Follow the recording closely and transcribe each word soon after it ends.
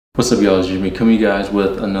What's up, y'all? It's Jimmy coming to you guys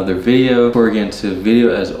with another video. Before we get into the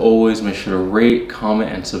video, as always, make sure to rate,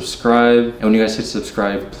 comment, and subscribe. And when you guys hit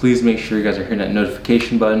subscribe, please make sure you guys are hitting that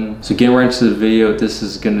notification button. So getting right into the video, this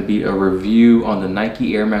is going to be a review on the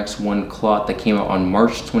Nike Air Max 1 Clot that came out on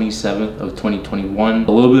March 27th of 2021.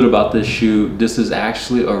 A little bit about this shoe. This is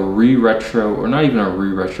actually a re-retro, or not even a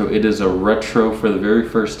re-retro, it is a retro for the very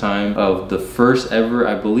first time of the first ever,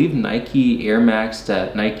 I believe, Nike Air Max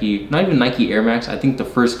that Nike, not even Nike Air Max, I think the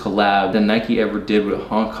first collab that Nike ever did with a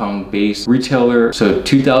Hong Kong based retailer. So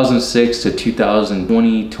 2006 to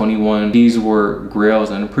 2020, 21, these were grails,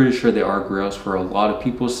 and I'm pretty sure they are grails for a lot of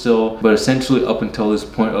people still, but essentially up until this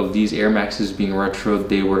point of these Air Maxes being retro,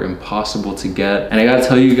 they were impossible to get. And I gotta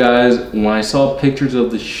tell you guys, when I saw pictures of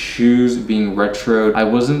the shoes being retroed, I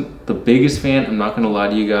wasn't the biggest fan. I'm not gonna lie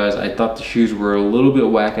to you guys. I thought the shoes were a little bit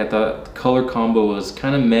whack. I thought the color combo was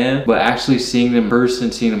kind of meh, but actually seeing them in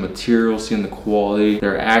person, seeing the material, seeing the quality,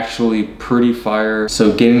 they're actually pretty fire.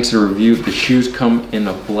 So getting to the review, the shoes come in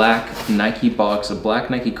a black Nike box, a black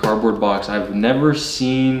Nike cardboard box. I've never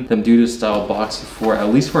seen them do this style box before,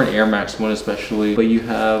 at least for an Air Max 1 especially. But you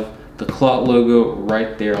have the Clot logo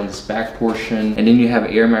right there on this back portion, and then you have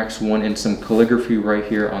Air Max 1 and some calligraphy right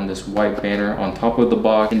here on this white banner on top of the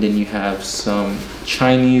box, and then you have some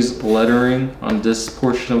Chinese lettering on this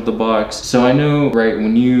portion of the box. So I know, right,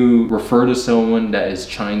 when you refer to someone that is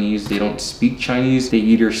Chinese, they don't speak Chinese, they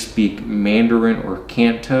either speak Mandarin or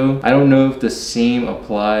Canto. I don't know if the same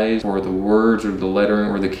applies for the words or the lettering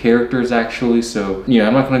or the characters actually, so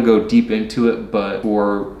I'm not gonna go deep into it, but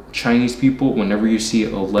for Chinese people, whenever you see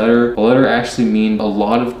a letter actually means a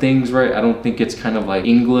lot of things, right? I don't think it's kind of like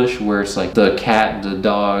English where it's like the cat, the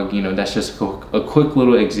dog, that's just a quick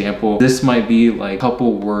little example. This might be like a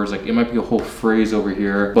couple words, like it might be a whole phrase over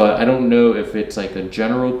here, but I don't know if it's like a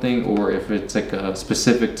general thing or if it's like a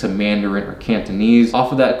specific to Mandarin or Cantonese.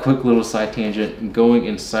 Off of that quick little side tangent, going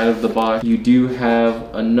inside of the box, you do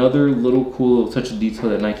have another little cool little touch of detail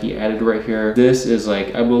that Nike added right here. This is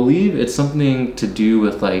like, I believe it's something to do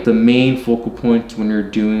with like the main focal point when you're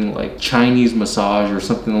doing like Chinese massage or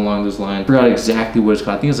something along those lines. I forgot exactly what it's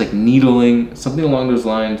called. I think it's like needling, something along those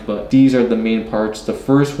lines, but these are the main parts. The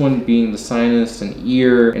first one being the sinus and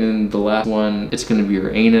ear, and then the last one, it's gonna be your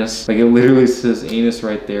anus. Like it literally says anus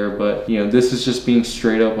right there, but this is just being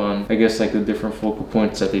straight up on, I guess, like the different focal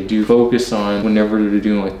points that they do focus on whenever they're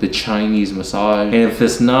doing like the Chinese massage. And if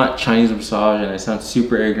it's not Chinese massage and I sound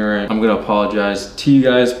super ignorant, I'm gonna apologize to you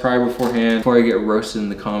guys prior beforehand before I get roasted in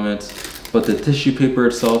the comments. But the tissue paper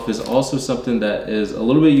itself is also something that is a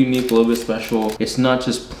little bit unique, a little bit special. It's not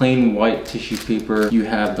just plain white tissue paper. You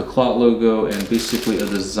have the Clot logo and basically a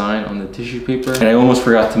design on the tissue paper. And I almost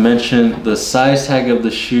forgot to mention, the size tag of the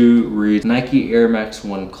shoe reads Nike Air Max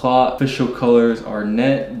 1 Clot. Official colors are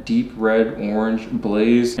net, deep red, orange,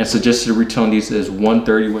 blaze. And suggested retail on these is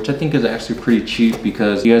 $130, which I think is actually pretty cheap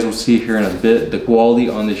because you guys will see here in a bit, the quality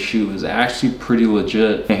on this shoe is actually pretty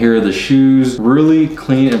legit. And here are the shoes, really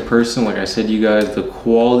clean in person. Like I said, you guys, the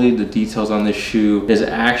quality, the details on this shoe is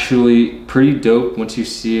actually pretty dope once you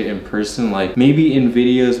see it in person. Like maybe in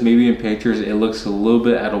videos, maybe in pictures, it looks a little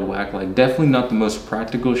bit out of whack. Like definitely not the most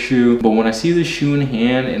practical shoe, but when I see the shoe in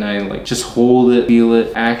hand and I like just hold it, feel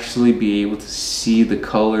it, actually be able to see the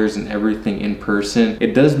colors and everything in person,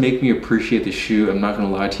 it does make me appreciate the shoe. I'm not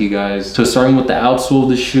gonna lie to you guys. So starting with the outsole of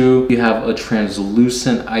the shoe, you have a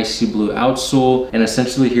translucent icy blue outsole, and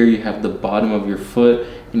essentially here you have the bottom of your foot,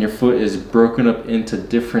 and your foot is broken up into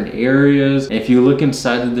different areas. And if you look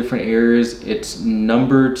inside the different areas, it's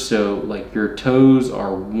numbered. So like your toes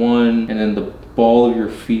are 1, and then the ball of your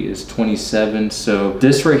feet is 27. So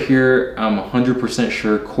this right here, I'm 100%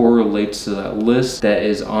 sure correlates to that list that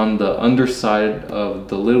is on the underside of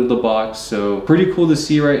the lid of the box. So pretty cool to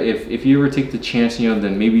see, right? If you ever take the chance,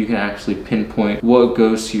 then maybe you can actually pinpoint what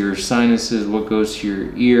goes to your sinuses, what goes to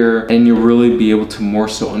your ear, and you'll really be able to more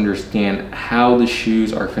so understand how the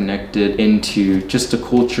shoes are connected into just the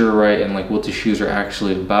culture, right? And like what the shoes are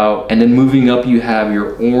actually about. And then moving up, you have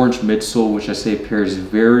your orange midsole, which I say pairs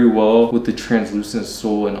very well with the translucent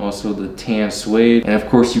sole and also the tan suede. And of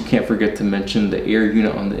course, you can't forget to mention the air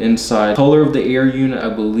unit on the inside. Color of the air unit, I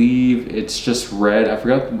believe it's just red. I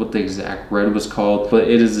forgot what the exact red was called, but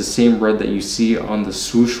it is the same red that you see on the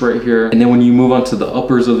swoosh right here. And then when you move on to the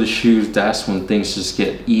uppers of the shoes, that's when things just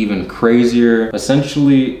get even crazier.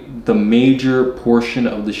 Essentially, the major portion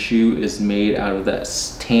of the shoe is made out of that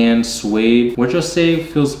tan suede, which I'll say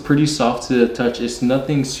feels pretty soft to the touch. It's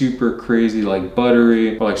nothing super crazy like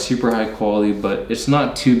buttery or like super high quality, but it's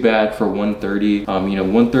not too bad for 130. You know,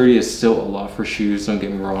 130 is still a lot for shoes, don't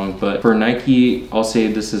get me wrong, but for Nike, I'll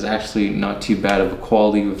say this is actually not too bad of a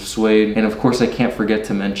quality of suede. And of course, I can't forget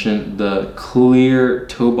to mention the clear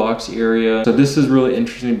toe box area. So this is really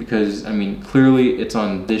interesting because, I mean, clearly it's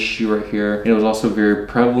on this shoe right here. And it was also very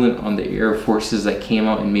prevalent on the Air Forces that came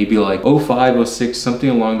out in maybe like 05, 06, something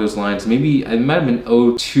along those lines. Maybe it might have been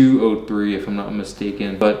 02, 03 if I'm not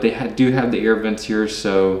mistaken, but they do have the air vents here,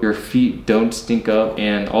 so your feet don't stink up.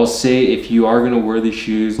 And I'll say, if you are gonna wear these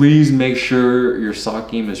shoes, please make sure your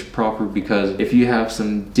sock game is proper, because if you have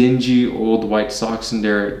some dingy old white socks in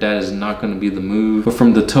there, that is not gonna be the move. But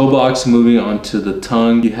from the toe box moving on to the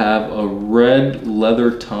tongue, you have a red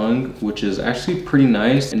leather tongue, which is actually pretty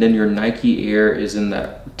nice. And then your Nike Air is in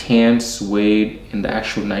that tan suede, and the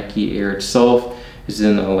actual Nike Air itself is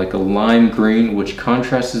in like a lime green, which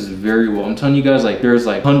contrasts very well. I'm telling you guys, like, there's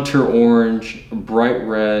like hunter orange, bright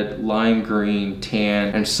red, lime green, tan,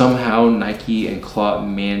 and somehow Nike and Clot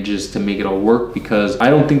manages to make it all work, because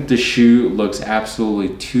I don't think the shoe looks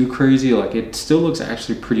absolutely too crazy. Like, it still looks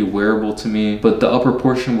actually pretty wearable to me, but the upper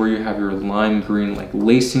portion where you have your lime green like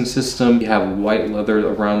lacing system, you have white leather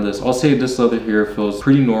around this. I'll say this leather here feels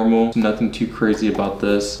pretty normal, nothing too crazy about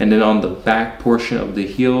this. And then on the back portion of the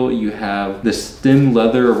heel, you have this thin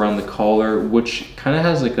leather around the collar, which kind of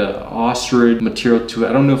has like a ostrich material to it.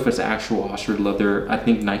 I don't know if it's actual ostrich leather. I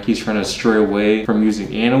think Nike's trying to stray away from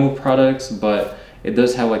using animal products, but it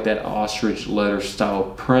does have like that ostrich leather style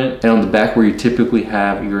print. And on the back where you typically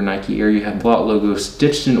have your Nike Air, you have the Clot logo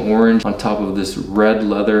stitched in orange on top of this red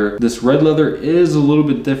leather. This red leather is a little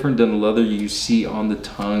bit different than the leather you see on the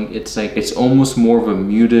tongue. It's like, it's almost more of a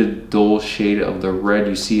muted, dull shade of the red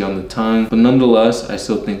you see on the tongue. But nonetheless, I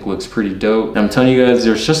still think looks pretty dope. And I'm telling you guys,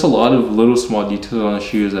 there's just a lot of little small details on the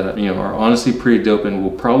shoes that, you know, are honestly pretty dope and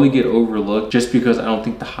will probably get overlooked, just because I don't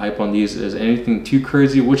think the hype on these is anything too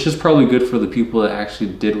crazy, which is probably good for the people that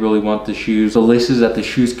actually did really want the shoes. The laces that the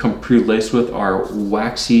shoes come pre-laced with are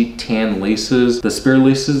waxy tan laces. The spare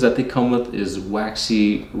laces that they come with is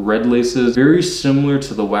waxy red laces, very similar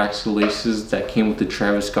to the waxy laces that came with the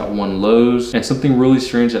Travis Scott 1 lows. And something really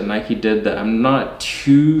strange that Nike did that I'm not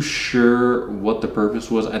too sure what the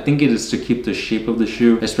purpose was. I think it is to keep the shape of the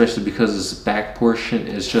shoe, especially because this back portion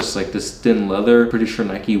is just like this thin leather. Pretty sure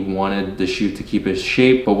Nike wanted the shoe to keep its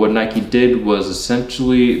shape, but what Nike did was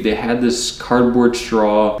essentially they had this cardboard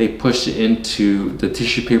straw, they pushed it into the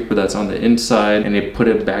tissue paper that's on the inside, and they put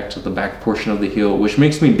it back to the back portion of the heel, which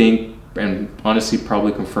makes me think, and honestly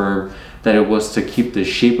probably confirm, that it was to keep the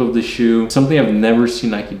shape of the shoe. Something I've never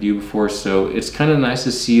seen Nike do before, so it's kind of nice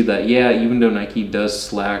to see that, yeah, even though Nike does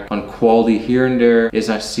slack on quality here and there, it's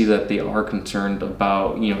nice to see that they are concerned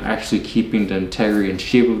about, you know, actually keeping the integrity and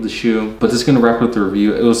shape of the shoe. But this is gonna wrap up the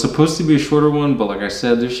review. It was supposed to be a shorter one, but like I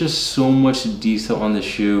said, there's just so much detail on the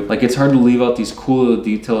shoe. Like, it's hard to leave out these cool little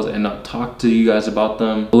details and not talk to you guys about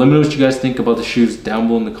them. But let me know what you guys think about the shoes down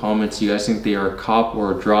below in the comments. You guys think they are a cop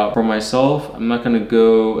or a drop? For myself, I'm not gonna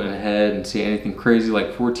go ahead and say anything crazy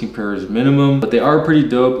like 14 pairs minimum, but they are pretty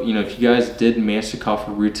dope. You know, if you guys did manage to cop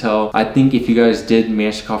for retail, I think if you guys did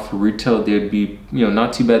manage to cop for retail, they would be, you know,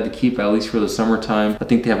 not too bad to keep, at least for the summertime. I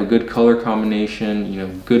think they have a good color combination, you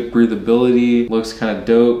know, good breathability, looks kind of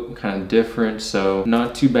dope, kind of different, so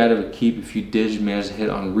not too bad of a keep if you did manage to hit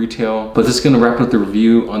on retail. But this is gonna wrap up the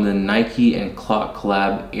review on the Nike and Clot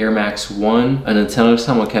collab Air Max 1, and until next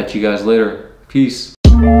time, I'll catch you guys later. Peace.